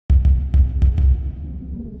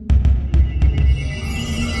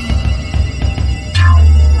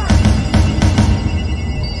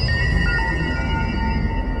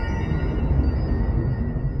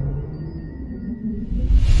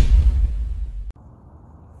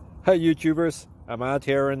Hey YouTubers, I'm out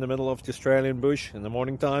here in the middle of the Australian bush in the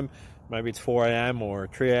morning time. Maybe it's 4 a.m. or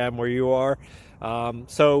 3 a.m. where you are.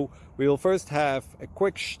 So we will first have a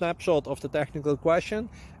quick snapshot of the technical question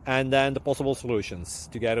and then the possible solutions,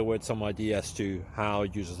 together with some ideas to how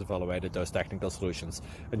users evaluated those technical solutions.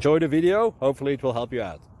 Enjoy the video, hopefully it will help you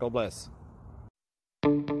out. God bless.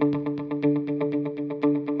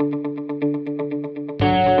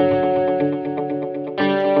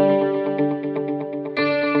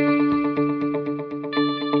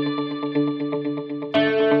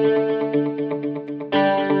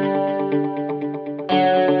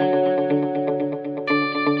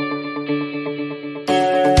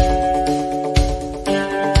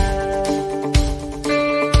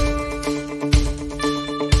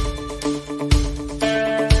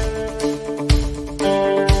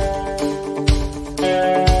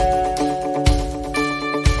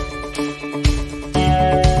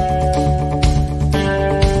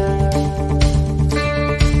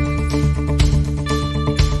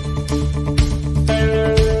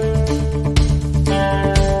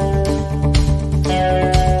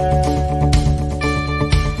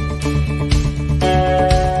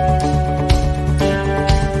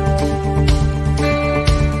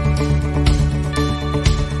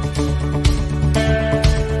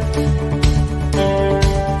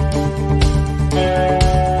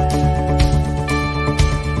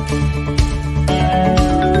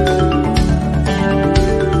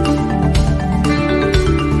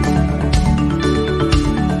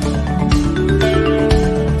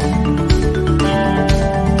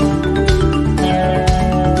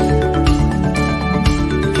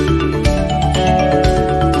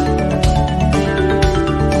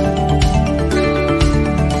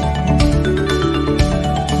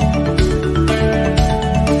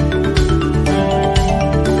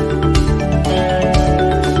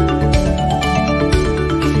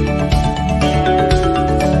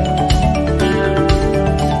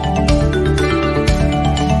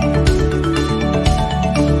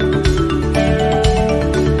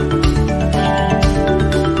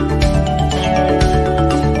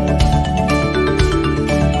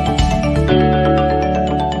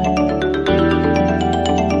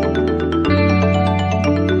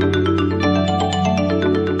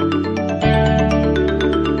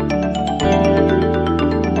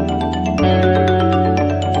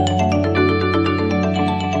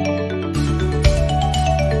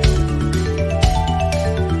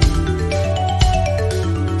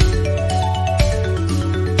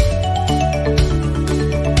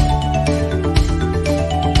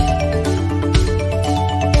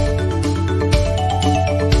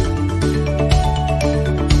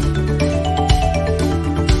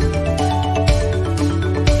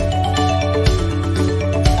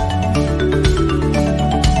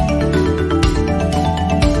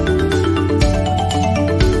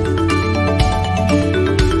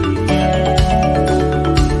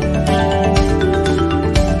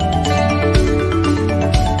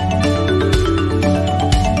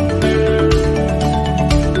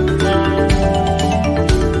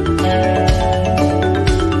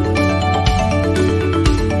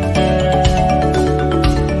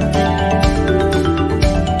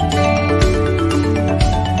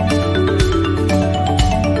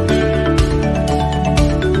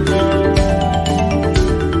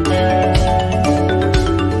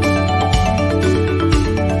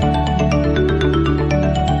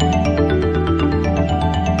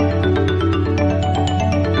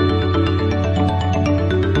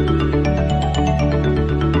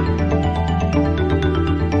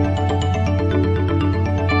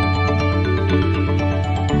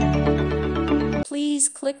 Please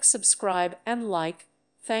click subscribe and like.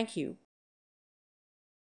 Thank you.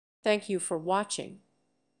 Thank you for watching.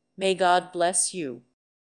 May God bless you.